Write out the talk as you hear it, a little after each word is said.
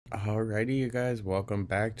Alrighty, you guys, welcome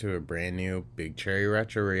back to a brand new Big Cherry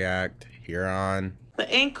Retro React here on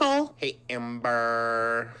the ankle. Hey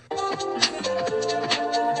Amber.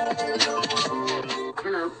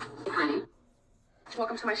 Hello, honey.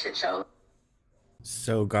 Welcome to my shit show.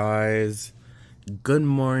 So guys, good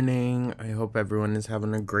morning. I hope everyone is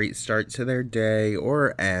having a great start to their day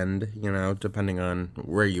or end, you know, depending on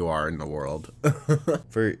where you are in the world.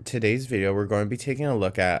 For today's video, we're going to be taking a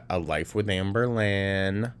look at A Life with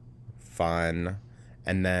Amberlynn, fun,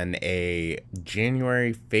 and then a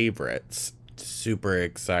January favorites, super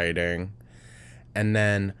exciting, and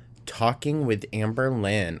then Talking with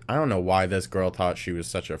Amberlynn. I don't know why this girl thought she was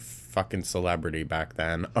such a fucking celebrity back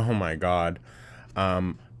then. Oh my god.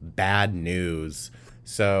 Bad news.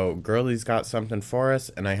 So girlie's got something for us,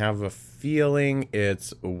 and I have a feeling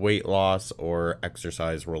it's weight loss or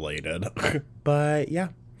exercise related. But yeah,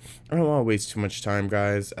 I don't want to waste too much time,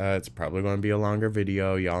 guys. It's probably going to be a longer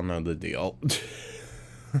video. Y'all know the deal.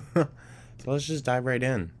 So let's just dive right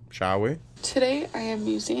in, shall we? Today I am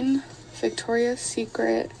using Victoria's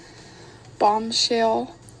Secret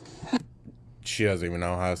Bombshell She doesn't even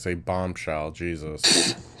know how to say bombshell.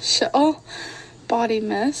 Jesus. Shell Body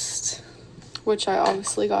Mist, which I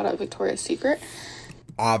obviously got at Victoria's Secret.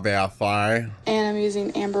 Obviously. And I'm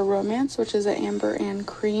using Amber Romance, which is an amber and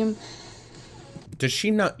cream. Does she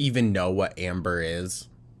not even know what amber is?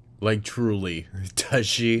 Like, truly, does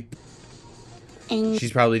she? And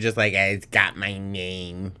She's probably just like, it's got my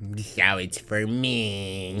name, so it's for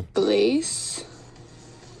me. Blaze.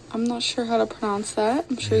 I'm not sure how to pronounce that.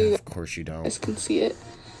 I'm sure you Of course you don't. guys can see it.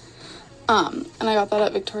 And I got that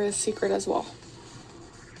at Victoria's Secret as well.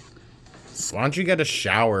 Why don't you get a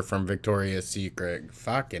shower from Victoria's Secret?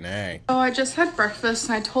 Fucking A. Oh, I just had breakfast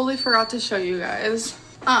and I totally forgot to show you guys.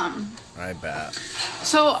 I bet.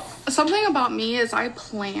 So something about me is I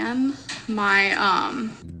plan my,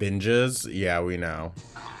 Binges? Yeah, we know.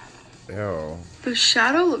 Ew. the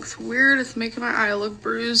shadow looks weird. It's making my eye look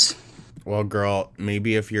bruised. Well, girl,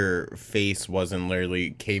 maybe if your face wasn't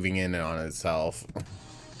literally caving in on itself.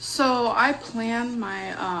 So I plan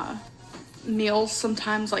my, meals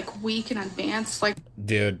sometimes like week in advance. Like,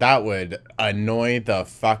 Dude, that would annoy the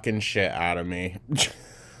fucking shit out of me.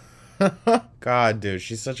 God, dude,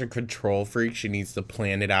 she's such a control freak. She needs to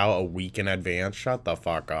plan it out a week in advance. Shut the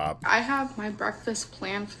fuck up. I have my breakfast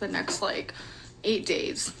planned for the next like 8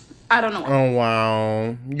 days. I don't know. Oh,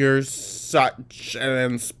 wow. You're such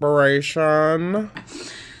an inspiration.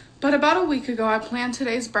 But about a week ago, I planned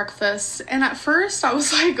today's breakfast, and at first I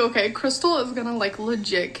was like, okay, Crystal is gonna like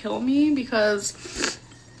legit kill me because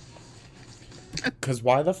Because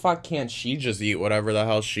why the fuck can't she just eat whatever the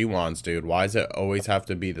hell she wants, dude? Why does it always have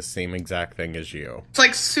to be the same exact thing as you? it's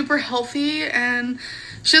like super healthy, and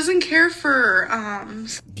she doesn't care for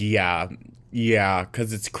Yeah,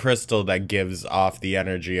 because it's Crystal that gives off the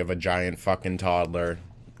energy of a giant fucking toddler.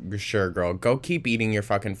 Sure, girl. Go keep eating your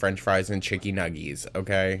fucking french fries and chicky nuggies,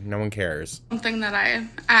 okay? No one cares. something that I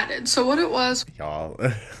added. So what it was Y'all,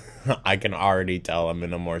 I can already tell I'm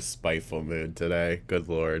in a more spiteful mood today. Good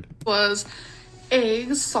lord. was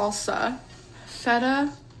eggs, salsa,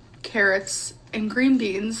 feta, carrots, and green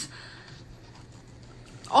beans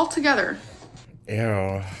all together.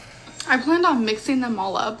 Ew. I planned on mixing them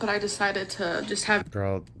all up, but I decided to just have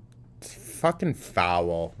Girl, it's fucking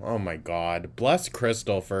foul. Oh my god. Bless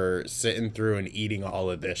Crystal for sitting through and eating all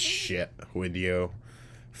of this shit with you.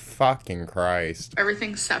 Fucking Christ.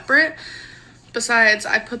 everything separate. Besides,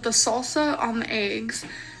 I put the salsa on the eggs,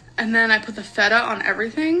 and then I put the feta on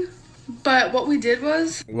everything. But what we did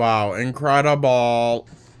was, Wow, incredible.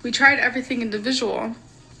 we tried everything individual.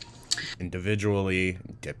 Individually,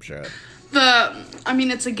 dipshit. I mean,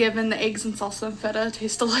 it's a given, the eggs and salsa and feta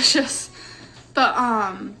taste delicious. But,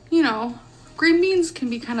 you know, green beans can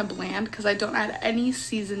be kind of bland because I don't add any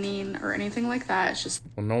seasoning or anything like that. It's just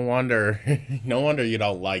Well, no wonder. No wonder you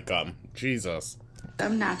don't like them. Jesus.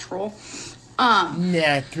 them natural.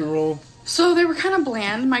 Natural. So they were kind of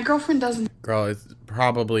bland. My girlfriend doesn't Girl, it's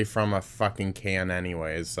probably from a fucking can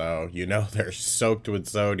anyways, so you know they're soaked with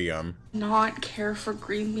sodium. not care for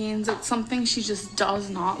green beans. It's something she just does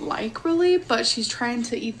not like really, but she's trying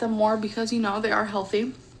to eat them more because, you know, they are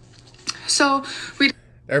healthy. So we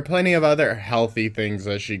There are plenty of other healthy things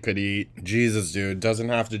that she could eat. Jesus, dude, doesn't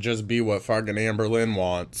have to just be what fucking Amberlynn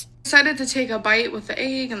wants. decided to take a bite with the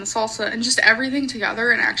egg and the salsa and just everything together,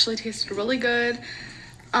 and it actually tasted really good.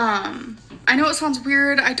 I know it sounds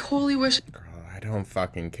weird. I totally wish Girl, I don't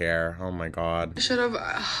fucking care. Oh my god.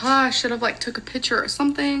 I should have like took a picture or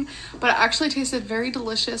something, but it actually tasted very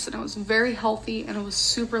delicious and it was very healthy and it was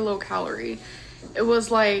super low calorie. it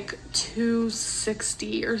was like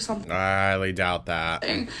 $260 or something. I highly doubt that.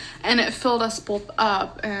 And it filled us both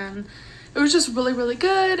up, and it was just really, really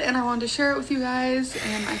good, and I wanted to share it with you guys,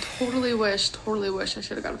 and I totally wish I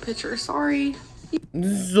should have got a picture. Sorry.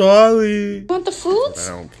 Sorry. You want the foods?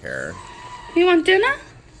 I don't care. You want dinner?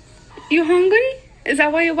 You hungry? Is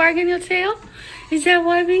that why you're wagging your tail? Is that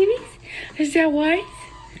why, babies? Is that why?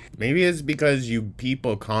 Maybe it's because you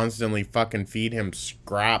people constantly fucking feed him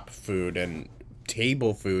scrap food and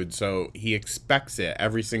table food, so he expects it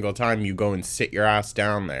every single time you go and sit your ass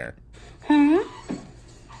down there. Huh?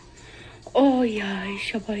 Oh,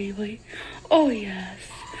 yes, baby. Oh, yes.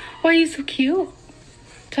 Why are you so cute?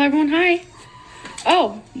 Tell everyone hi.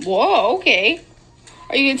 Oh, whoa, okay.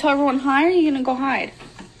 Are you gonna tell everyone hi, or are you gonna go hide?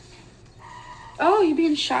 Oh, you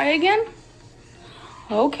being shy again?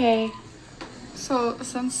 Okay. So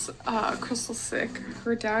since Crystal's sick,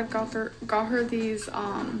 her dad got her these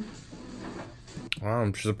Wow,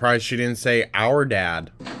 I'm surprised she didn't say our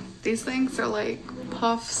dad. these things are like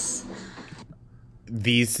puffs.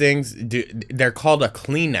 These things, dude, they're called a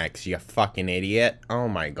Kleenex, you fucking idiot. Oh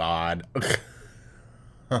my god.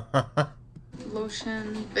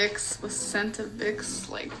 Lotion, Vicks with scent of Vicks,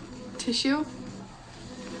 like tissue.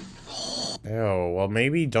 Ew, well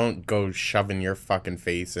maybe don't go shoving your fucking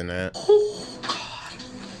face in it. Oh god.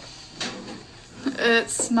 It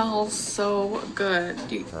smells so good.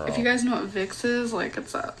 If you guys know what Vicks is, like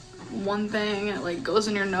it's a one thing, it like goes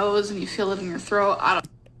in your nose and you feel it in your throat. I don't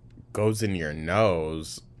Goes in your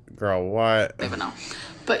nose? Girl, what? even know.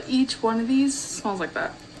 But each one of these smells like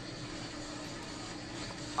that.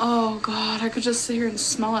 Oh god, I could just sit here and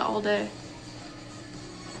smell it all day.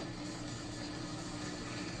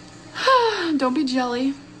 Don't be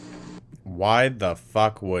jelly. Why the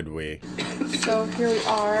fuck would we? So here we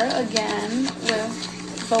are again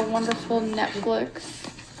with the wonderful Netflix.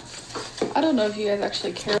 I don't know if you guys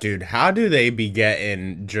actually care Dude, how do they be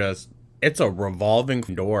getting just... It's a revolving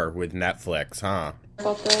door with Netflix, huh?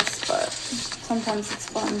 about this, but sometimes it's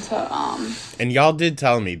fun to And y'all did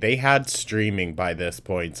tell me they had streaming by this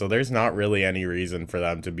point, so there's not really any reason for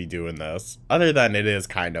them to be doing this. Other than it is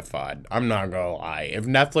kind of fun. I'm not gonna lie. If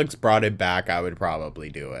Netflix brought it back, I would probably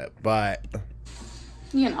do it. But...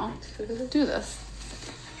 you know, do this.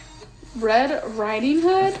 Red Riding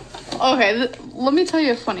Hood? Okay, let me tell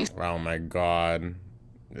you a funny oh my god.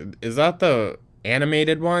 Is that the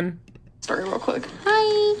animated one? story real quick.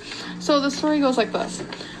 Hi! So the story goes like this.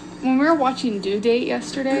 When we were watching Due Date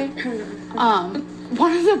yesterday, one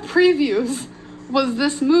of the previews was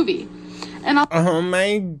this movie. And I Oh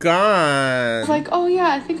my god. was like, oh yeah,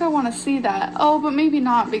 I think I want to see that. Oh, but maybe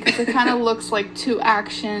not, because it kind of looks like too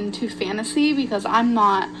action, too fantasy, because I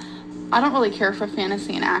don't really care for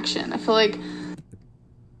fantasy and action. I feel like...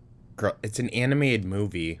 Girl, it's an animated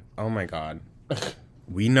movie. Oh my god.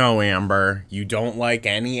 We know, Amber. You don't like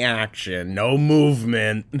any action. No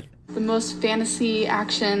movement. the most fantasy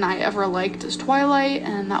action I ever liked is Twilight,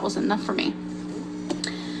 and that was enough for me.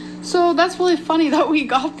 So that's really funny that we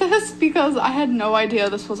got this, because I had no idea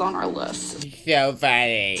this was on our list. So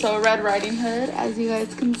funny. So Red Riding Hood, as you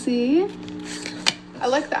guys can see. I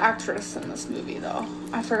like the actress in this movie, though.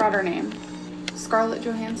 I forgot her name. Scarlett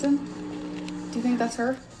Johansson? Do you think that's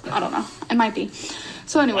her? I don't know. It might be.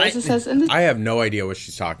 So anyways, it says in the I have no idea what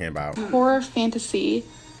she's talking about. horror fantasy.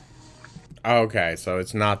 Okay, so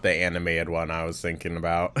it's not the animated one I was thinking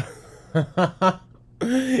about.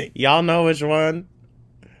 Y'all know which one?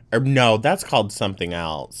 Or no, that's called something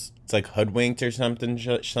else. It's like Hoodwinked or something,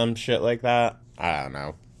 some shit like that. I don't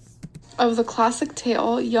know. Of the classic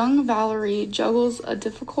tale, young Valerie juggles a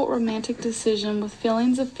difficult romantic decision with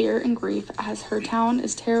feelings of fear and grief as her town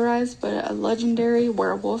is terrorized by a legendary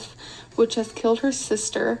werewolf which has killed her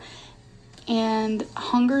sister and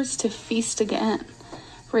hungers to feast again.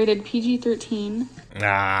 Rated PG-13.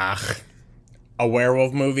 Ah, a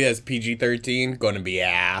werewolf movie that's PG-13, gonna be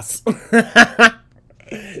ass.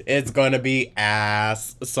 It's gonna be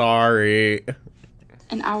ass. Sorry.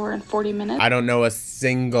 An hour and 40 minutes. I don't know a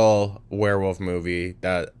single werewolf movie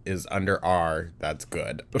that is under R that's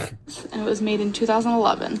good. And it was made in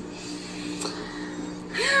 2011.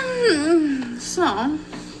 So,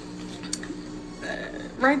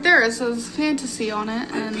 right there it says fantasy on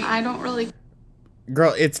it, and I don't really...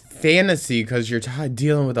 Girl, it's fantasy because you're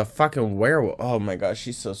dealing with a fucking werewolf. Oh my gosh,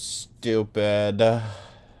 she's so stupid.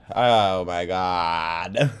 Oh my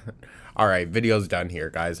god. Alright, video's done here,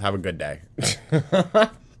 guys. Have a good day.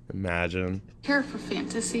 Imagine. care for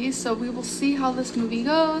fantasy, so we will see how this movie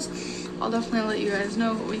goes. I'll definitely let you guys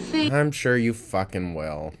know what we think. I'm sure you fucking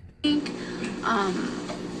will.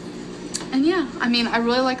 And yeah, I mean, I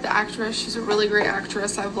really like the actress. She's a really great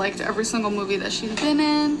actress. I've liked every single movie that she's been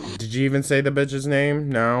in. Did you even say the bitch's name?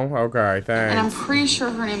 No? Okay, And I'm thanks. pretty sure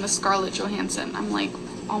her name is Scarlett Johansson. I'm like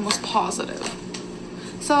almost positive.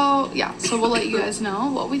 So yeah, so we'll let you guys know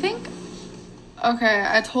what we think. Okay,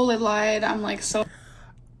 I totally lied. I'm like so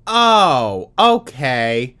Oh,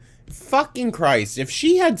 okay. Fucking Christ. If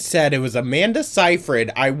she had said it was Amanda Seyfried,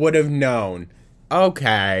 I would have known.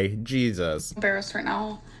 Okay, Jesus. embarrassed right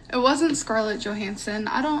now. It wasn't Scarlett Johansson.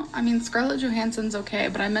 I mean, Scarlett Johansson's okay,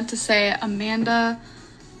 but I meant to say Amanda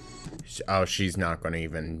Oh, she's not gonna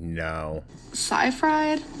even know.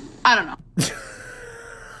 Seyfried? I don't know.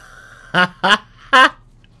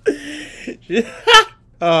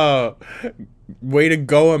 Oh, way to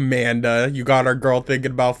go, Amanda. You got our girl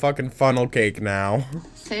thinking about fucking funnel cake now.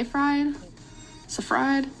 Seyfried?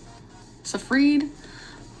 Seyfried? Seyfried?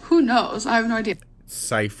 Who knows? I have no idea.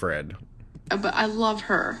 Seyfried. But I love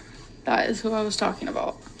her. That is who I was talking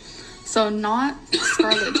about. So not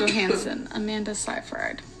Scarlett Johansson, Amanda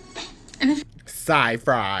Seyfried. And if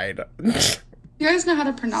Seyfried. you guys know how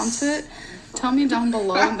to pronounce it, tell me down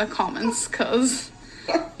below in the comments, cause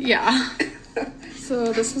yeah.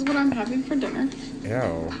 So this is what I'm having for dinner. Ew,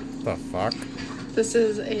 what the fuck? This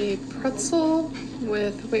is a pretzel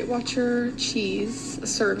with Weight Watcher cheese, a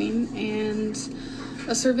serving, and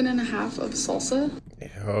a serving and a half of salsa.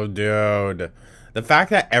 Oh, dude. The fact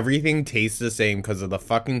that everything tastes the same because of the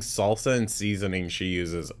fucking salsa and seasoning she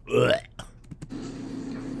uses. Ugh.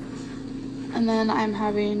 And then I'm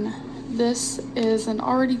having, this is an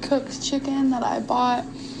already cooked chicken that I bought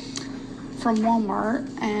from Walmart,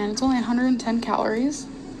 and it's only 110 calories.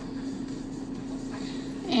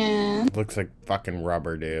 And Looks like fucking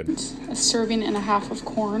rubber, dude. a serving and a half of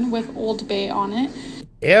corn with Old Bay on it.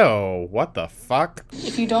 Ew, what the fuck?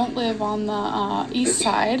 If you don't live on the east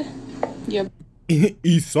side, you have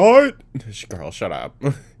East side? Girl, shut up.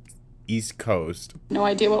 East Coast. no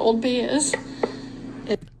idea what Old Bay is.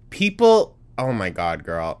 People, oh my god,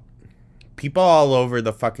 girl. People all over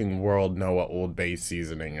the fucking world know what Old Bay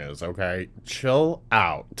seasoning is, okay? Chill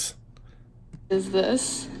out. Is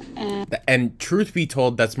this, And truth be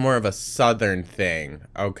told, that's more of a southern thing,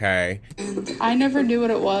 okay? I never knew what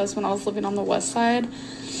it was when I was living on the west side.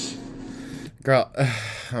 Girl,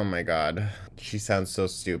 oh my god. She sounds so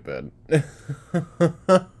stupid.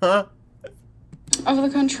 Of the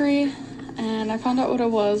country, and I found out what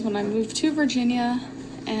it was when I moved to Virginia,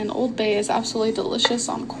 and Old Bay is absolutely delicious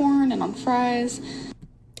on corn and on fries.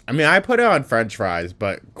 I mean, I put it on french fries,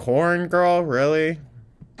 but corn, girl, really?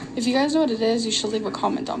 If you guys know what it is, you should leave a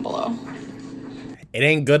comment down below. It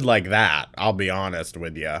ain't good like that, I'll be honest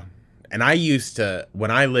with you. And I used to,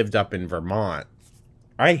 when I lived up in Vermont,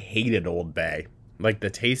 I hated Old Bay. Like, the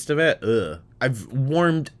taste of it, ugh. I've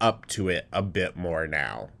warmed up to it a bit more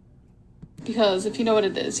now. Because if you know what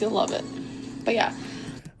it is, you'll love it. But yeah,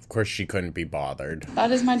 Of course, she couldn't be bothered.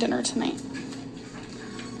 that is my dinner tonight.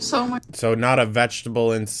 So my So, not a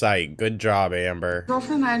vegetable in sight. Good job, Amber.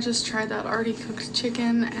 girlfriend and I just tried that already cooked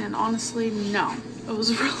chicken, and honestly, no. It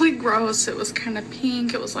was really gross. It was kind of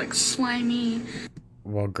pink. It was like slimy.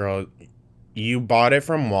 Well, girl, you bought it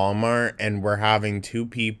from Walmart, and we're having two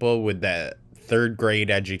people with the third grade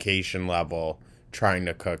education level trying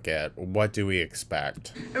to cook it. What do we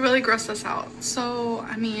expect? It really grossed us out. So,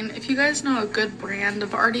 I mean, if you guys know a good brand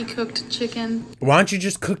of already cooked chicken, Why don't you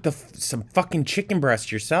just cook some fucking chicken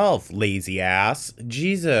breast yourself, lazy ass?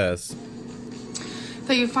 Jesus.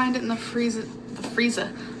 that you find it in the freezer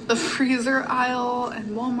aisle in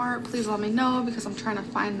Walmart, please let me know because I'm trying to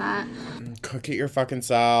find that Cook it your fucking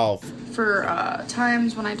self. for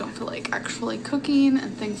times when I don't feel like actually cooking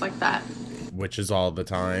and things like that. Which is all the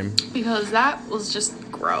time. Because that was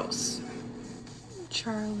just gross.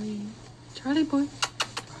 Charlie boy.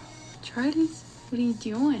 Charlie, what are you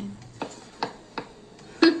doing?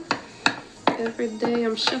 Every day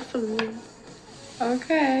I'm shuffling.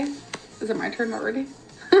 Okay. Is it my turn already?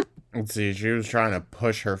 Let's see, she was trying to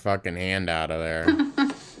push her fucking hand out of there.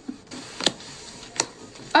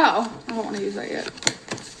 Oh, I don't want to use that yet.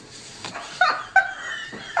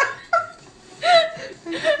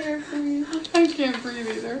 I can't breathe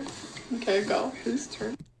either. Okay, go. Whose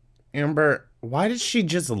turn? Amber, why did she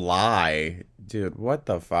just lie? Dude, what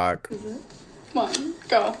the fuck? Is it? Come on,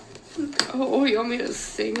 go. Oh, you want me to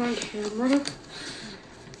sing on camera?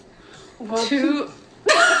 Two.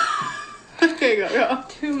 Okay, go.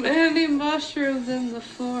 Too many mushrooms in the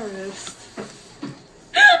forest.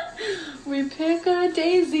 We pick a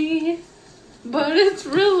daisy, but it's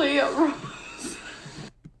really a rose.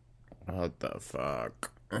 What the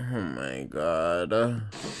fuck? Oh my god. And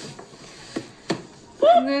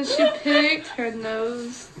then she picked her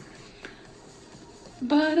nose.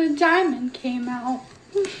 but a diamond came out.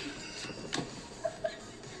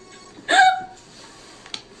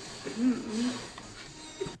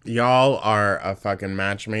 Y'all are a fucking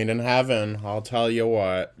match made in heaven. I'll tell you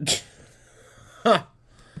what.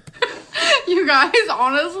 You guys,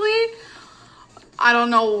 honestly, I don't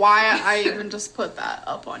know why I even just put that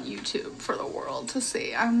up on YouTube for the world to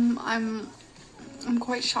see. I'm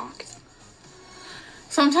quite shocked.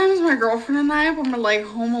 Sometimes my girlfriend and I, when we're like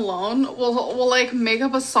home alone, we'll like make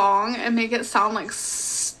up a song and make it sound like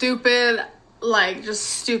stupid, like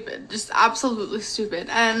just absolutely stupid.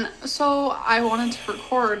 And so I wanted to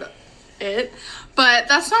record it, but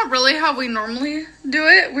that's not really how we normally do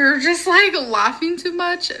it. We were just like laughing too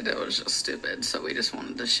much and it was just stupid. So we just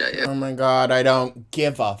wanted to show you. Oh my god, I don't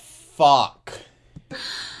give a fuck.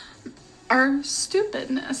 Our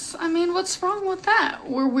stupidness. I mean, what's wrong with that?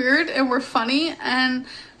 We're weird and we're funny and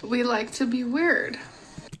we like to be weird.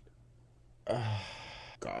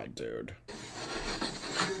 God, dude.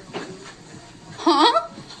 Huh?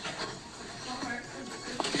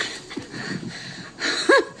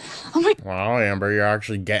 Oh my. Wow, Amber, you're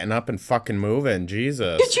actually getting up and fucking moving.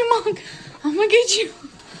 Jesus. Get you, Monk. I'm gonna get you.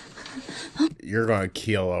 You're gonna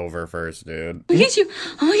keel over first, dude. I'm gonna get you.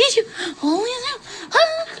 I'm gonna get you. Holy hell.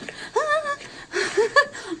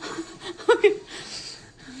 Okay.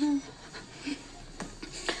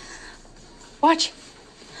 Watch.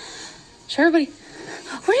 Show everybody.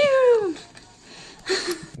 What are you?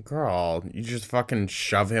 Girl, you just fucking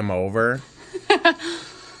shove him over?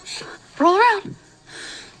 Roll around.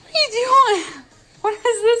 What are you doing? What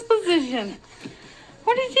is this position?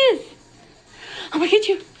 What is this? I'm gonna get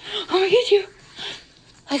you. I'm gonna get you.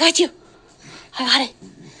 I got you. I got it.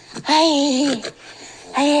 Hey.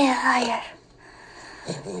 Hey.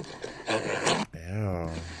 Ew.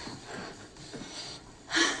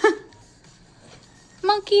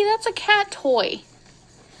 Monkey, that's a cat toy.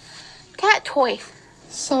 Cat toy.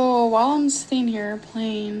 So while I'm sitting here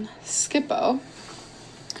playing Skippo,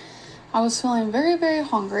 I was feeling very, very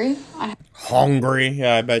hungry. I Hungry?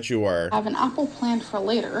 Yeah, I bet you were. have an apple planned for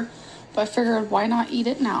later, but I figured why not eat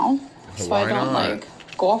it now so Why I don't not?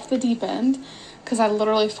 like go off the deep end, because I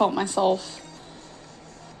literally felt myself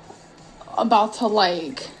about to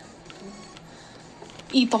like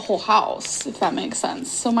eat the whole house, if that makes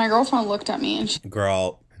sense. So my girlfriend looked at me and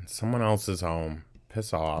Girl, someone else's home.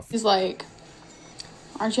 Piss off. she's like,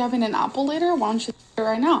 aren't you having an apple later? Why don't you eat it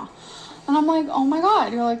right now? And I'm like, oh my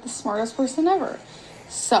god, you're like the smartest person ever.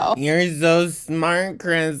 So You're so smart,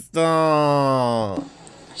 Crystal.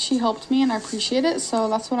 she helped me and I appreciate it. So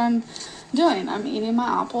that's what I'm doing. I'm eating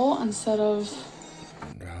my apple instead of...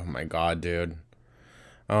 Oh my god, dude.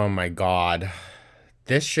 Oh my god.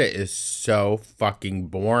 This shit is so fucking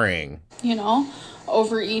boring. you know,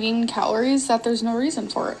 overeating calories that there's no reason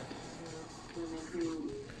for it.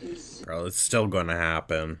 Girl, it's still gonna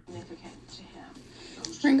happen.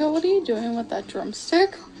 Ringo, what are you doing with that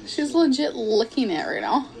drumstick? She's legit licking it right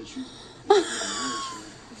now.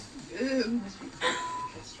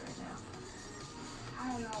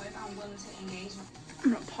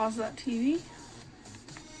 I'm gonna pause that TV.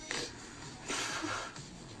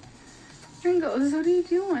 Ringo, what are you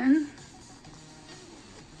doing?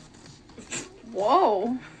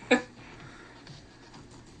 Whoa.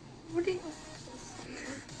 What do you...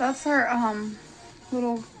 That's our,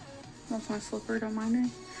 little... That's my slipper, don't mind me.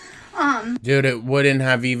 Dude, it wouldn't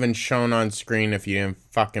have even shown on screen if you didn't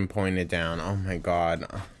fucking point it down. Oh my god.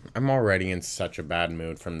 I'm already in such a bad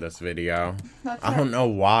mood from this video. That's I don't know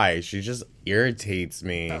why. She just irritates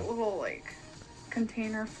me. that little, like,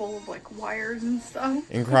 container full of, like, wires and stuff.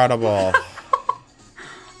 Incredible.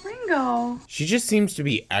 Ringo. She just seems to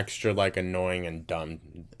be extra, like, annoying and dumb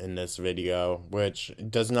in this video, which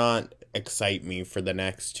does not excite me for the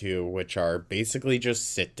next two, which are basically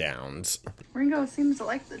just sit-downs. Ringo seems to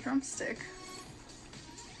like the drumstick.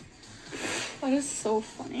 That is so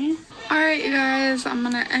funny. Alright, you guys, I'm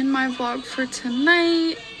gonna end my vlog for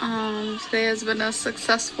tonight. Today has been a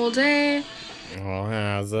successful day. Oh,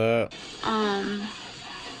 has it?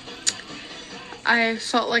 I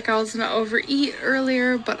felt like I was gonna overeat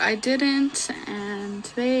earlier, but I didn't, and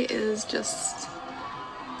today is just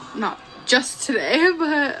not just today,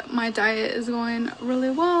 but my diet is going really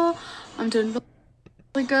well. I'm doing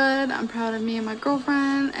really good. I'm proud of me and my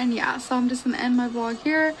girlfriend, and yeah, so I'm just gonna end my vlog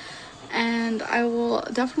here, and I will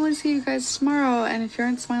definitely see you guys tomorrow. And if you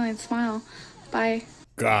aren't smiling, smile. Bye.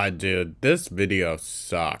 God, dude, this video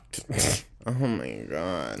sucked. Oh my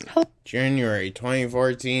god. January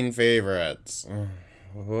 2014 favorites.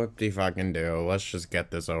 Whoop-de-fucking-do. Let's just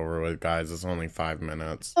get this over with, guys. It's only 5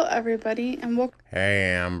 minutes. Hello everybody and welcome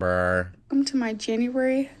Hey, Amber. to my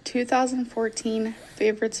January 2014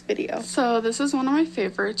 favorites video. So this is one of my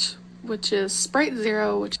favorites, which is Sprite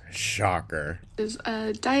Zero, which Shocker. is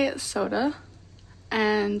a diet soda.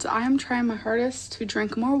 And I am trying my hardest to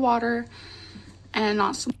drink more water and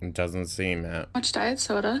not so It doesn't seem it. much diet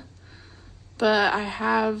soda. But I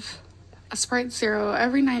have a Sprite Zero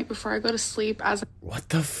every night before I go to sleep as What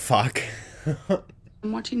the fuck?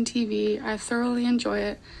 I'm watching TV. I thoroughly enjoy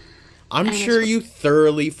it. I'm And sure it's you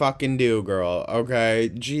thoroughly fucking do, girl. Okay?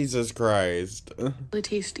 Jesus Christ. really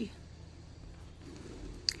tasty.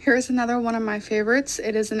 Here's another one of my favorites.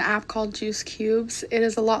 It is an app called Juice Cubes. It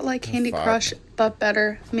is a lot like Candy fuck? Crush, but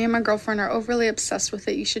better. Me and my girlfriend are overly obsessed with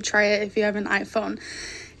it. You should try it if you have an iPhone.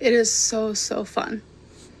 It is so fun.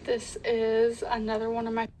 This is another one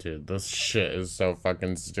of my Dude, this shit is so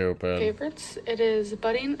fucking stupid. favorites. It is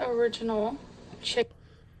Budding Original Chicken,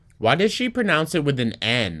 Why did she pronounce it with an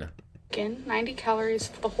N? 90 calories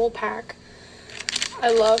for the whole pack.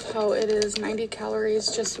 I love how it is 90 calories,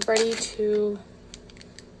 just ready to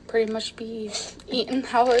pretty much be eaten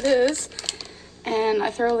how it is. And I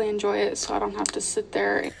thoroughly enjoy it, so I don't have to sit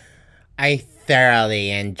there. I thoroughly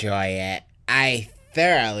enjoy it. I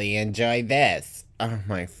thoroughly enjoy this. Oh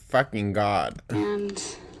my fucking god. And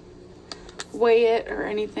weigh it or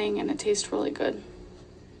anything, and it tastes really good.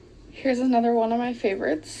 Here's another one of my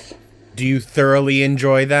favorites. Do you thoroughly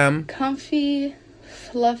enjoy them? Comfy,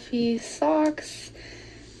 fluffy socks,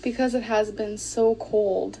 because it has been so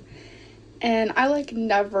cold. And I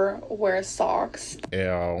never wear socks.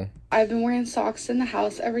 Ew. I've been wearing socks in the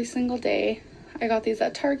house every single day. I got these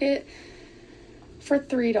at Target for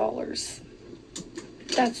 $3.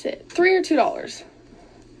 That's it. $3 or $2.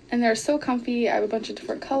 And they're so comfy. I have a bunch of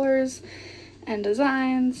different colors and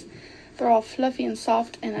designs. They're all fluffy and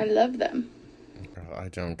soft, and I love them. I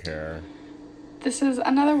don't care. This is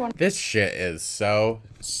another one This shit is so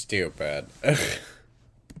stupid. of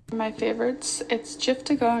my favorites. It's Jif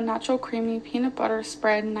to Go Natural Creamy Peanut Butter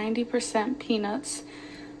Spread, 90% peanuts.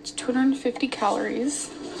 It's 250 calories.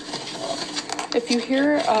 If you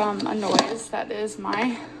hear a noise, that is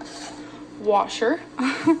my washer.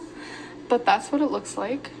 But that's what it looks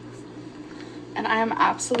like. And I am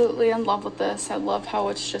absolutely in love with this. I love how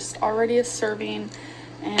it's just already a serving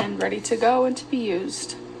and ready to go and to be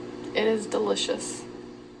used. It is delicious.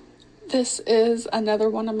 This is another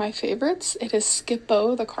one of my favorites. It is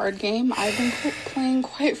Skip-Bo, the card game. I've been playing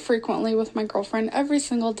quite frequently with my girlfriend every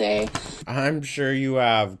single day. I'm sure you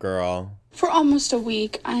have, girl. For almost a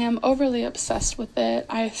week. I am overly obsessed with it.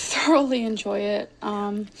 I thoroughly enjoy it.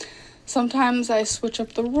 Sometimes I switch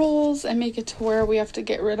up the rules and make it to where we have to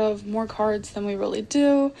get rid of more cards than we really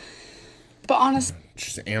do. But honestly,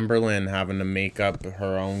 Just Amberlynn having to make up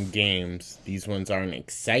her own games. These ones aren't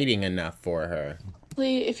exciting enough for her.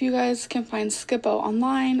 if you guys can find Skip-Bo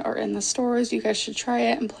online or in the stores, you guys should try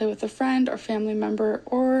it and play with a friend or family member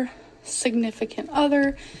or significant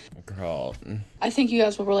other. Girl. I think you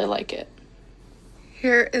guys will really like it.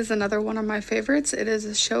 Here is another one of my favorites. It is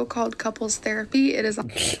a show called Couples Therapy. It is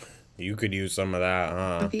on You could use some of that,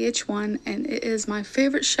 huh? VH1, and it is my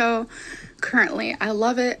favorite show currently. I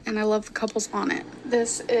love it, and I love the couples on it.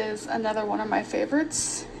 This is another one of my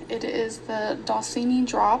favorites. It is the Dawsini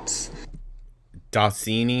Drops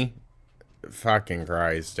Dawsini? Fucking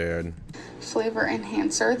Christ, dude. Flavor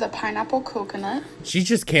Enhancer, the pineapple coconut, She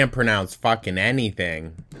just can't pronounce fucking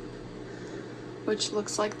anything. which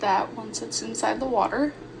looks like that once it's inside the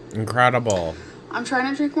water. Incredible. I'm trying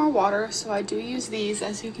to drink more water, so I do use these.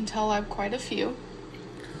 As you can tell, I have quite a few.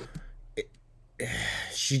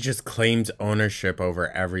 She just claims ownership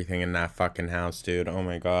over everything in that fucking house, dude. Oh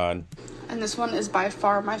my god. And this one is by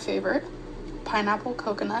far my favorite. Pineapple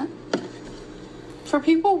coconut. For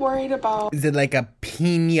people worried about Is it like a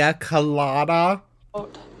pina colada?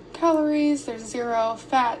 calories, there's 0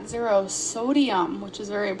 fat, 0 sodium, which is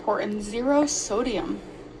very important. 0 sodium.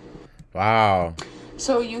 Wow.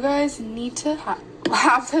 So you guys need to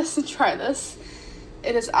have this and try this.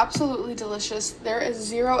 It is absolutely delicious. There is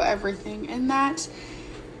 0 everything in that.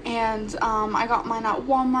 And I got mine at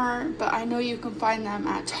Walmart, but I know you can find them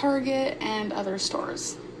at Target and other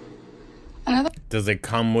stores. Another Does it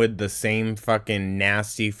come with the same fucking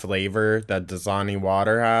nasty flavor that Dasani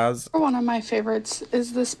water has? one of my favorites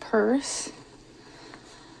is this purse.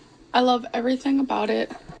 I love everything about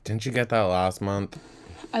it. Didn't you get that last month?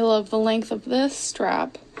 I love the length of this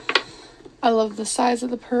strap. I love the size of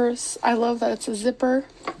the purse. I love that it's a zipper.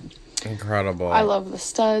 Incredible. I love the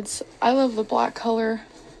studs. I love the black color.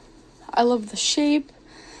 I love the shape.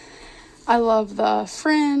 I love the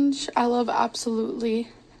fringe. I love absolutely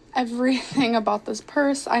everything about this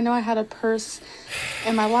purse. I know I had a purse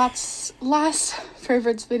in my last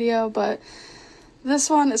favorites video, but this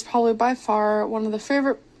one is probably by far one of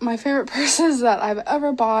my favorite purses that I've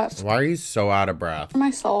ever bought. Why are you so out of breath? For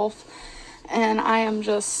myself, and I am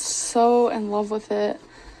just so in love with it.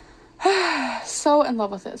 So in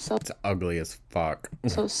love with it. So it's ugly as fuck.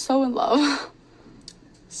 So in love.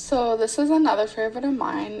 So this is another favorite of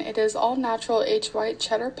mine. It is all natural aged white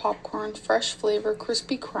cheddar popcorn, fresh flavor,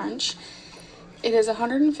 crispy crunch. It is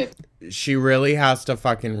 150. She really has to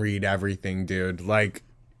fucking read everything, dude. Like,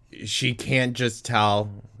 she can't just tell,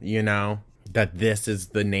 you know, that this is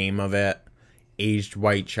the name of it. Aged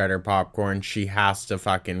white cheddar popcorn. She has to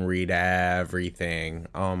fucking read everything.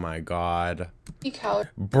 Oh my god.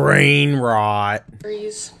 Brain rot.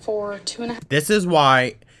 For 2.5. This is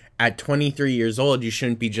why at 23 years old, you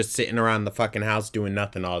shouldn't be just sitting around the fucking house doing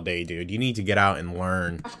nothing all day, dude. You need to get out and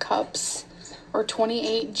learn. Cups, or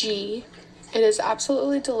 28G. It is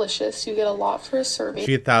absolutely delicious. You get a lot for a serving.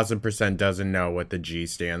 She 1000% doesn't know what the G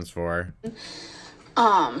stands for.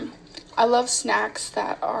 I love snacks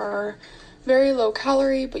that are very low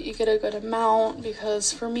calorie, but you get a good amount,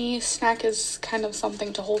 because for me, snack is kind of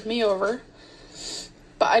something to hold me over.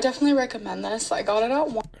 But I definitely recommend this. I got it at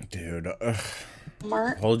Walmart. Dude,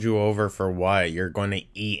 hold you over for what? You're going to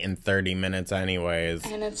eat in 30 minutes anyways.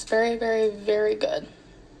 And it's very, very, very good.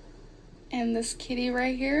 And this kitty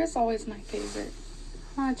right here is always my favorite.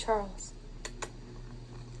 Huh, Charles?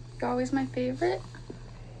 You're always my favorite?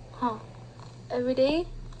 Huh? Every day?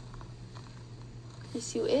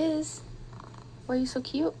 Yes, you is. Why are you so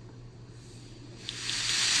cute?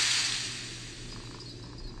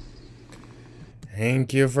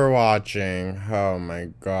 Thank you for watching. Oh my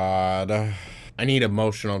god. I need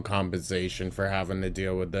emotional compensation for having to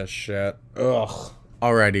deal with this shit. Ugh.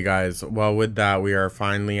 Alrighty guys, well with that we are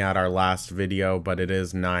finally at our last video, but it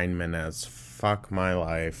is 9 minutes. Fuck my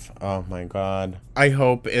life. Oh my god. I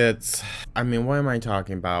hope it's... I mean, what am I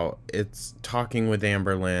talking about? It's talking with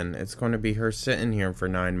Amberlynn. It's going to be her sitting here for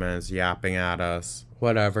 9 minutes yapping at us.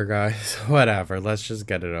 Whatever guys, whatever. Let's just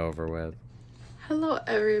get it over with. Hello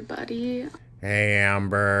everybody. Hey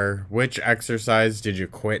Amber, which exercise did you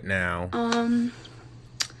quit now? I'm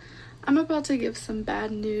about to give some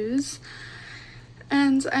bad news,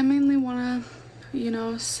 and I mainly want to, you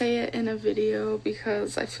know, say it in a video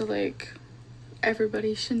because I feel like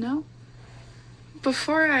everybody should know.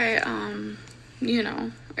 Before I, you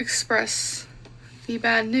know, express the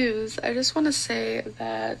bad news, I just want to say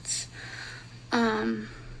that, I'm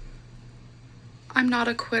not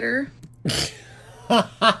a quitter.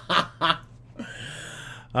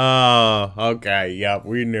 Oh, okay. Yep,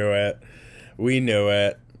 we knew it. We knew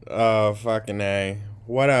it. Oh, fucking A.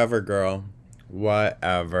 Whatever, girl.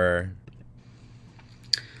 Whatever.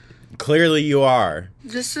 Clearly you are.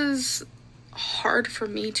 This is hard for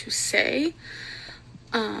me to say.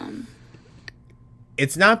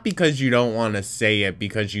 It's not because you don't want to say it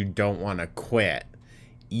because you don't want to quit.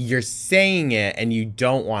 You're saying it and you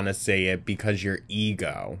don't want to say it because your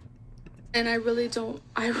ego. And I really don't,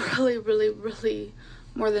 I really,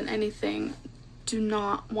 more than anything, do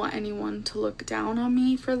not want anyone to look down on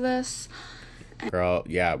me for this. Girl,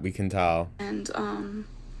 yeah, we can tell. And,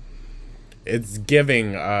 it's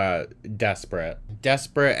giving, desperate.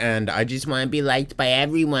 Desperate and I just want to be liked by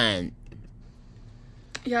everyone.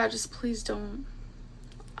 Yeah, just please don't.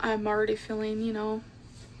 I'm already feeling, you know,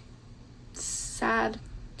 sad.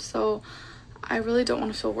 So I really don't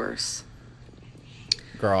want to feel worse.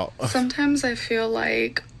 Girl. Sometimes I feel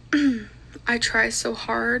like I try so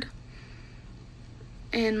hard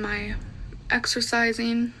in my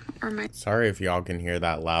exercising or my... Sorry if y'all can hear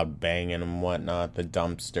that loud banging and whatnot, the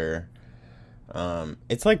dumpster.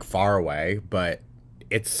 It's like far away, but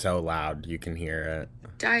it's so loud you can hear it.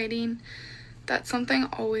 Dieting, that something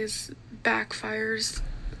always backfires.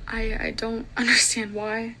 I don't understand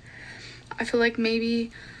why. I feel like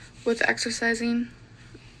maybe with exercising,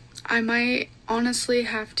 I might honestly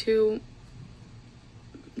have to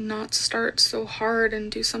not start so hard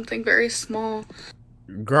and do something very small.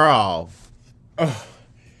 Girl. Ugh.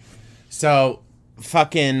 So,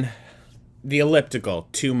 fucking the elliptical,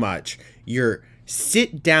 too much. Your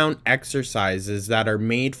sit-down exercises that are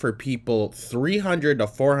made for people 300 to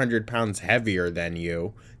 400 pounds heavier than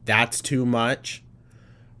you, that's too much?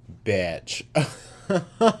 Bitch.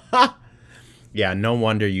 Yeah, no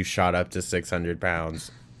wonder you shot up to 600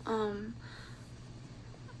 pounds.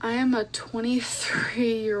 I am a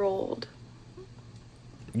 23-year-old.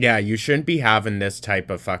 Yeah, you shouldn't be having this type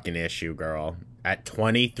of fucking issue, girl. At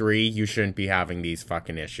 23, you shouldn't be having these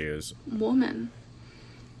fucking issues. Woman.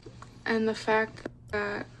 And the fact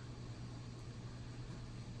that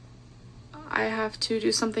I have to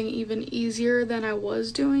do something even easier than I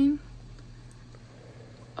was doing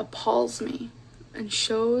appalls me and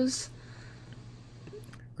shows.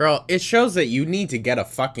 Girl, it shows that you need to get a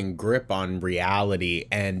fucking grip on reality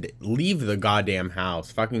and leave the goddamn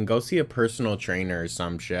house. Fucking go see a personal trainer or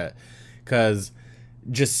some shit. Because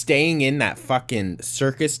just staying in that fucking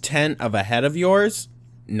circus tent of a head of yours,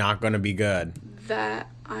 not gonna be good. That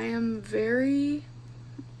I am very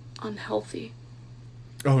unhealthy.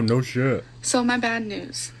 Oh, no shit. So my bad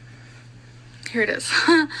news. Here it is.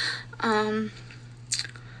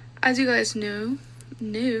 As you guys knew,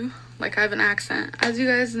 like I have an accent. As you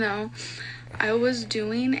guys know, I was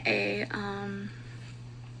doing a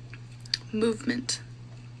movement.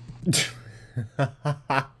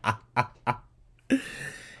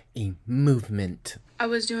 A movement. I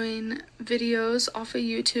was doing videos off of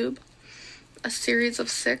YouTube, a series of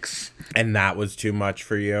 6. And that was too much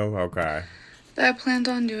for you? Okay. That I planned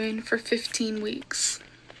on doing for 15 weeks.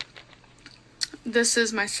 This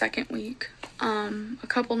is my 2nd week. A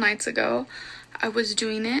couple nights ago, I was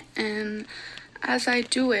doing it, and as I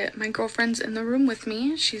do it, my girlfriend's in the room with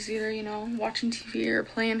me. She's either, watching TV or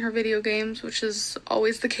playing her video games, which is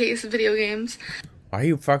always the case, video games. Why are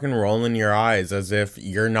you fucking rolling your eyes as if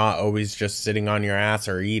you're not always just sitting on your ass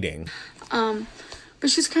or eating? But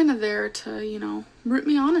she's kind of there to, root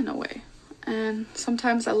me on in a way. And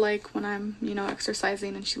sometimes I like when I'm,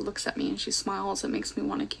 exercising and she looks at me and she smiles. It makes me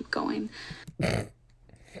want to keep going.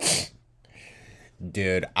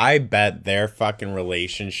 Dude, I bet their fucking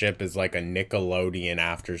relationship is like a Nickelodeon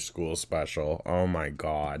after school special. Oh my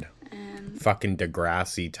god. And fucking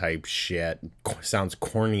Degrassi type shit. Sounds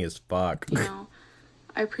corny as fuck.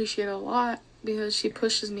 I appreciate it a lot because she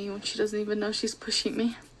pushes me when she doesn't even know she's pushing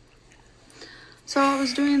me. So I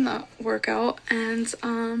was doing the workout, and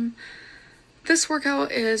this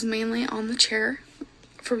workout is mainly on the chair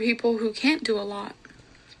for people who can't do a lot.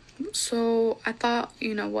 So I thought,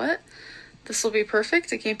 you know what? This will be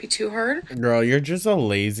perfect. It can't be too hard. Girl, you're just a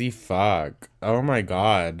lazy fuck. Oh my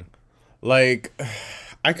god. Like,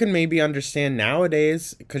 I could maybe understand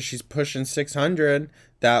nowadays, because she's pushing 600,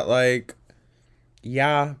 that, like,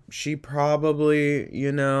 yeah, she probably,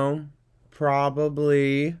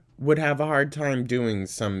 probably would have a hard time doing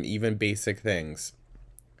some even basic things.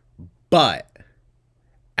 But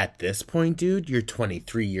at this point, dude, you're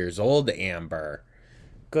 23 years old, Amber.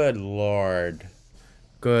 Good lord.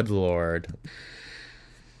 Good lord.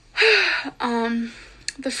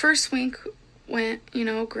 The first week went,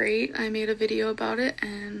 great. I made a video about it,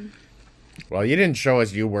 and well, you didn't show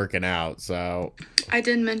us you working out, so I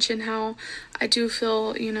did mention how I do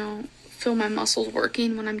feel my muscles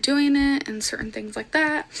working when I'm doing it and certain things like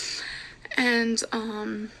that. And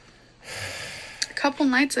a couple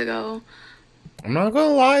nights ago, I'm not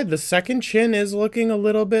gonna lie, the second chin is looking a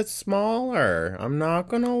little bit smaller. I'm not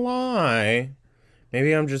gonna lie.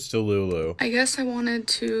 Maybe I'm just delulu. I guess I wanted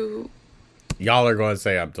to... Y'all are going to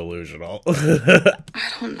say I'm delusional. I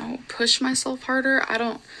don't know. Push myself harder.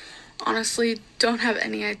 I honestly don't have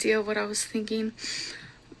any idea what I was thinking.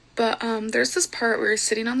 But there's this part where you're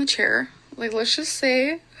sitting on the chair. Like, let's just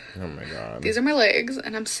say... Oh my god. These are my legs,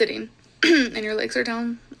 and I'm sitting. And your legs are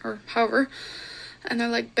down, or however. And they're,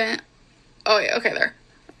 like, bent. Oh, yeah, okay, there.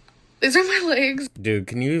 These are my legs. Dude,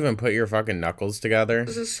 can you even put your fucking knuckles together?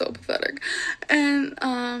 This is so pathetic. And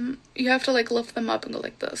you have to, like, lift them up and go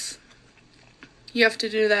like this. You have to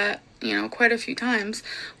do that, quite a few times,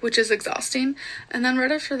 which is exhausting. And then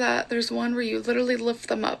right after that, there's one where you literally lift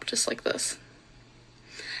them up just like this.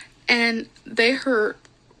 And they hurt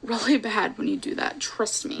really bad when you do that,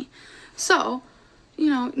 trust me. So,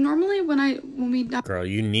 normally when we Girl,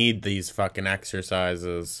 you need these fucking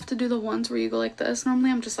exercises. to do the ones where you go like this, normally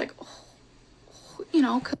I'm just like,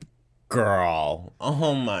 Girl,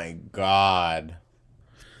 oh my god.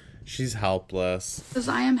 She's helpless. because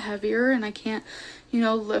I am heavier and I can't,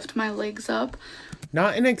 lift my legs up.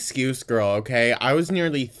 Not an excuse, girl, okay? I was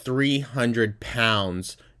nearly 300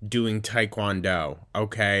 pounds doing taekwondo,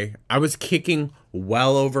 okay? I was kicking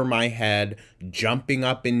well over my head, jumping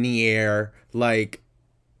up in the air. Like,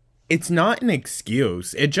 it's not an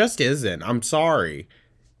excuse. It just isn't. I'm sorry.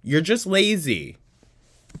 You're just lazy.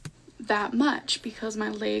 That much because my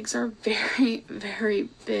legs are very, very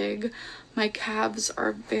big. My calves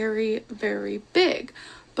are very, very big.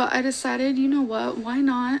 But I decided, you know what? Why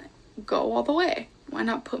not go all the way? Why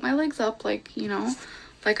not put my legs up like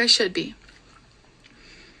I should be?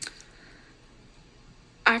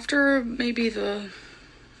 After maybe the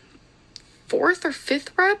 4th or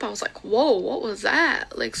 5th rep, I was like, whoa, what was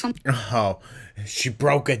that? Like Oh, she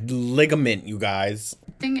broke a ligament, you guys.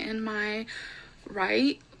 in my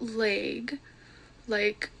right leg,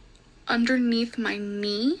 like underneath my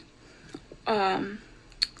knee,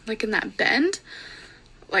 like in that bend,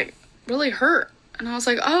 like really hurt. And I was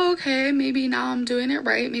like, oh, okay, maybe now I'm doing it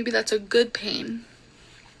right. Maybe that's a good pain.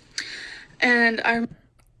 And I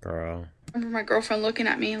Girl. remember my girlfriend looking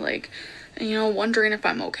at me like, you know, wondering if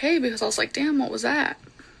I'm okay, because I was like, damn, what was that?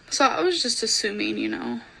 So I was just assuming, you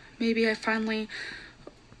know, maybe I finally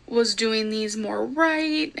was doing these more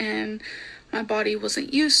right and my body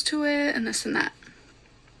wasn't used to it and this and that.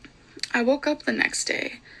 I woke up the next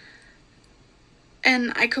day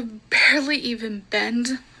and I could barely even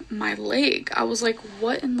bend my leg. I was like,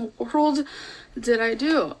 what in the world did I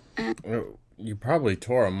do? And You probably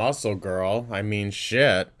tore a muscle, girl. I mean,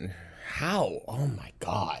 shit. How? Oh my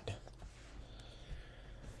god.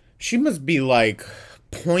 She must be like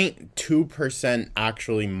 0.2%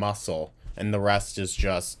 actually muscle, and the rest is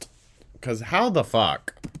just... Because how the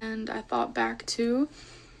fuck? and I thought back to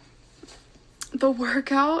the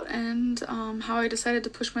workout and how I decided to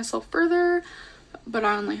push myself further, but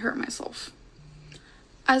I only hurt myself.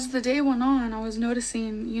 As the day went on, I was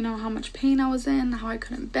noticing, you know, how much pain I was in, how I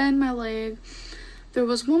couldn't bend my leg. There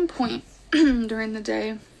was one point during the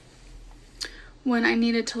day when I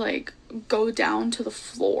needed to like go down to the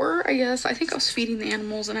floor, I guess. I think I was feeding the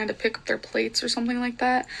animals and I had to pick up their plates or something like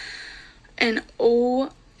that. And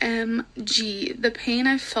OMG, the pain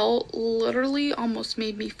I felt literally almost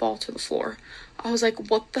made me fall to the floor. I was like,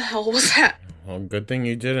 what the hell was that? Well, good thing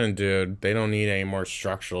you didn't, dude. They don't need any more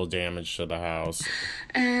structural damage to the house.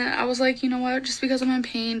 And I was like, you know what? Just because I'm in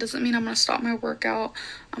pain doesn't mean I'm going to stop my workout.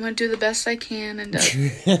 I'm going to do the best I can. And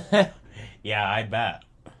yeah, I bet.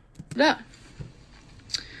 yeah.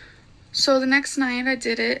 So the next night I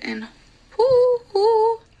did it and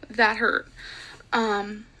whoo, that hurt.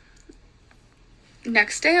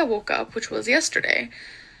 Next day I woke up, which was yesterday,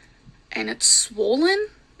 and it's swollen.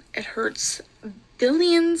 It hurts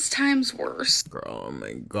billions times worse. Girl, oh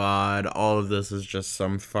my god. All of this is just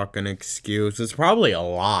some fucking excuse. It's probably a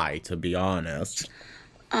lie, to be honest.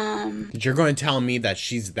 You're going to tell me that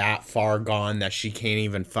she's that far gone that she can't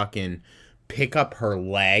even fucking pick up her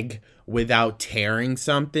leg without tearing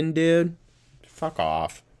something, dude? Fuck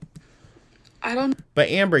off. I don't... But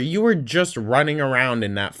Amber, you were just running around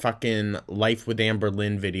in that fucking Life with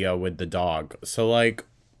Amberlynn video with the dog. So, like,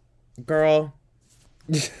 girl,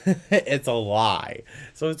 it's a lie.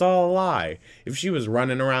 So it's all a lie. If she was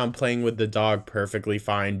running around playing with the dog perfectly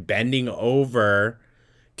fine, bending over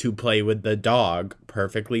to play with the dog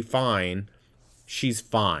perfectly fine, she's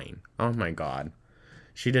fine. Oh my god.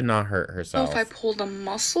 She did not hurt herself. know if I pulled a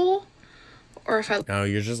muscle or if I... No,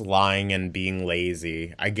 you're just lying and being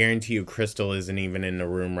lazy. I guarantee you Crystal isn't even in the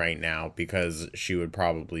room right now because she would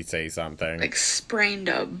probably say something. like sprained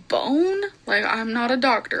a bone? Like, I'm not a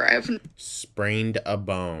doctor. I have Sprained a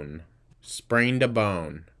bone. Sprained a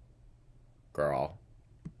bone. Girl.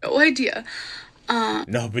 no idea.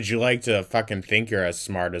 No, but you like to fucking think you're as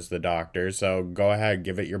smart as the doctor, so go ahead,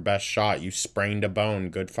 give it your best shot. You sprained a bone.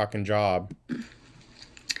 Good fucking job.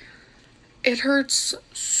 It hurts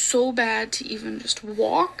so bad to even just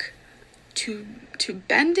walk, to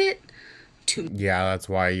bend it, to Yeah, that's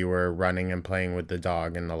why you were running and playing with the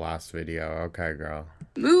dog in the last video. Okay, girl.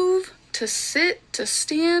 move, to sit, to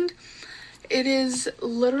stand. It is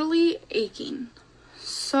literally aching.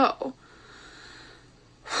 So,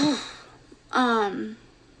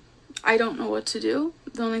 I don't know what to do.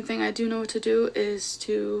 The only thing I do know what to do is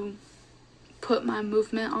to put my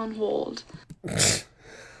movement on hold.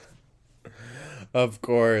 Of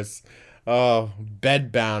course. Oh,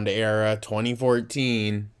 bedbound era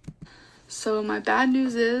 2014. So my bad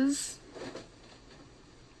news is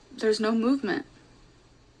there's no movement.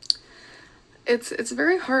 It's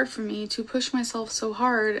very hard for me to push myself so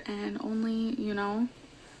hard and only, you know,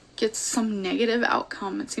 get some negative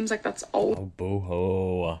outcome. It seems like that's Oh,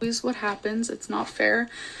 boo-hoo. always what happens. It's not fair.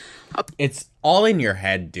 It's all in your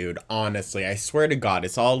head, dude. Honestly, I swear to God,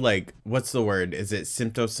 it's all like, what's the word? Is it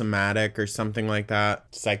symptosomatic or something like that?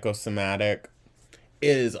 Psychosomatic?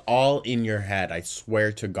 It is all in your head. I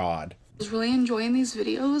swear to God. I was really enjoying these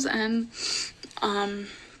videos and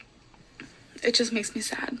it just makes me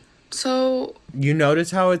sad. So You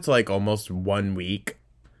notice how it's like almost 1 week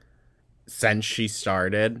since she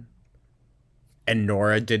started, and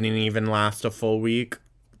Nora didn't even last a full week?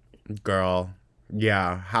 Girl.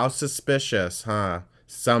 Yeah, how suspicious, huh?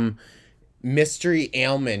 Some mystery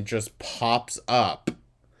ailment just pops up.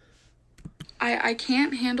 I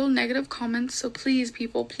can't handle negative comments, so please,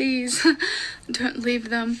 people, please don't leave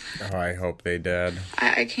them. Oh, I hope they did.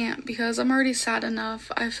 I can't because I'm already sad enough.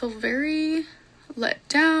 I feel very let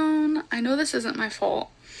down. I know this isn't my fault,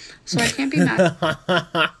 so I can't be mad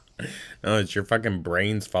No, it's your fucking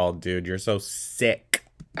brain's fault, dude. You're so sick.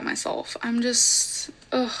 at myself. I'm just,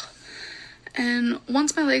 ugh. And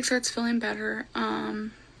once my leg starts feeling better,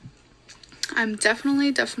 I'm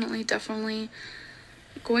definitely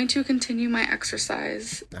going to continue my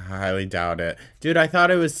exercise. I highly doubt it. Dude, I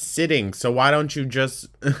thought it was sitting, so why don't you just...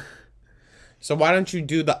 So why don't you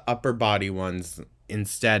do the upper body ones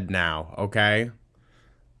instead now, okay?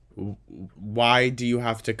 Why do you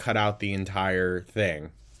have to cut out the entire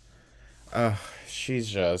thing? She's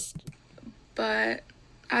just... But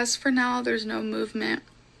as for now, there's no movement.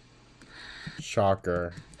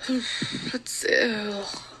 Shocker. It's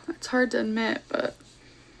hard to admit, but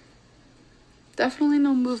definitely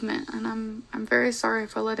no movement, and I'm very sorry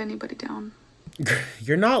if I let anybody down.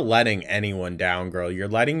 You're not letting anyone down, girl. You're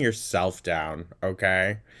letting yourself down,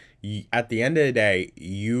 okay? At the end of the day,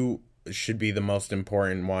 you should be the most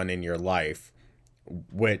important one in your life,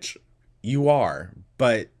 which you are,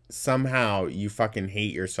 but somehow you fucking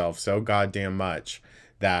hate yourself so goddamn much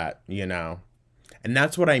that, you know. And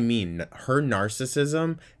that's what I mean. Her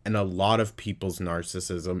narcissism and a lot of people's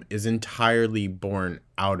narcissism is entirely born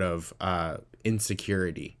out of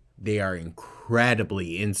insecurity. They are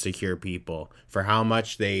incredibly insecure people for how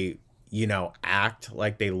much they, you know, act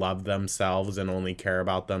like they love themselves and only care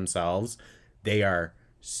about themselves. They are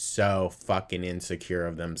so fucking insecure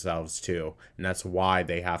of themselves too. And that's why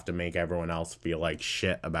they have to make everyone else feel like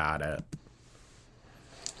shit about it.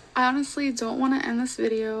 I honestly don't want to end this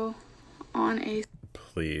video on a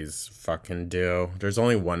Please fucking do. There's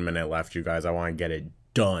only 1 minute left, you guys. I want to get it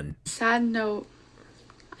done. sad note.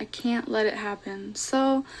 I can't let it happen.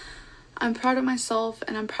 So I'm proud of myself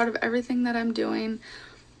and I'm proud of everything that I'm doing.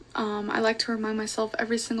 I like to remind myself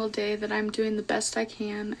every single day that I'm doing the best I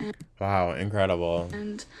can, Wow, incredible.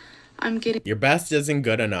 and I'm getting Your best isn't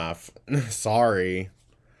good enough. Sorry.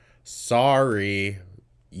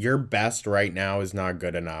 Your best right now is not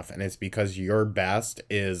good enough. And it's because your best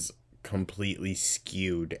is completely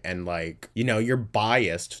skewed and, like, you know, you're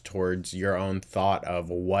biased towards your own thought of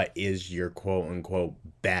what is your quote unquote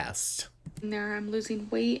best. there. I'm losing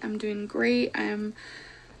weight. I'm doing great. I'm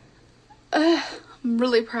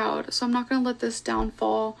really proud. So I'm not going to let this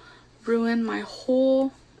downfall ruin my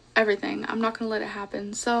whole everything. I'm not going to let it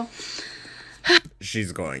happen. So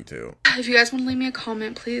She's going to. if you guys want to leave me a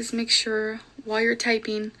comment, please make sure while you're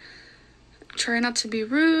typing, try not to be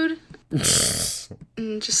rude.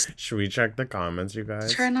 And just Should we check the comments, you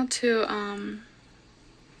guys? try not to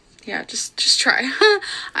yeah, just try.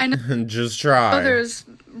 I know Just try. there's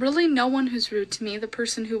really no one who's rude to me. The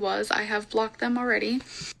person who was, I have blocked them already.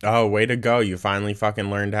 Oh, way to go. You finally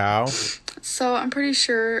fucking learned how? So I'm pretty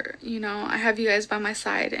sure, you know, I have you guys by my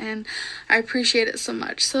side and I appreciate it so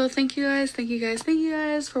much. So thank you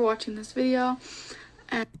guys for watching this video.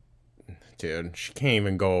 And Dude, she can't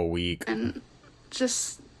even go a week. And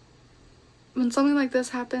just when something like this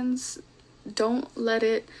happens, don't let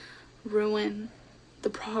it ruin the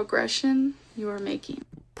progression you are making,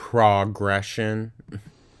 Progression.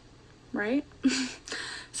 right?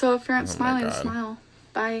 So if you're not Oh my smiling, God. smile.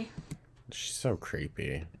 Bye. She's so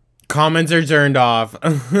creepy. Comments are turned off.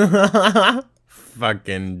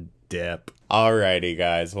 Fucking dip. Alrighty,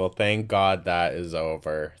 guys. Well, thank God that is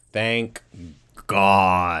over. Thank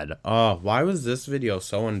God. Oh, why was this video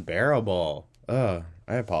so unbearable? I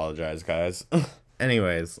apologize, guys.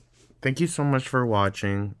 Anyways, thank you so much for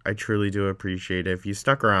watching. I truly do appreciate it. If you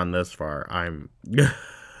stuck around this far, I'm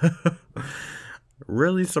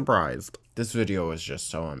really surprised. This video was just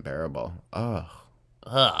so unbearable. Ugh.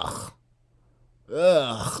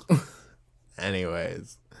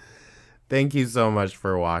 Anyways, thank you so much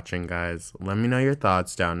for watching, guys. Let me know your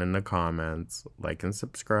thoughts down in the comments. Like and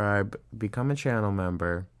subscribe. Become a channel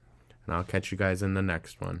member. And I'll catch you guys in the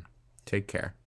next one. Take care.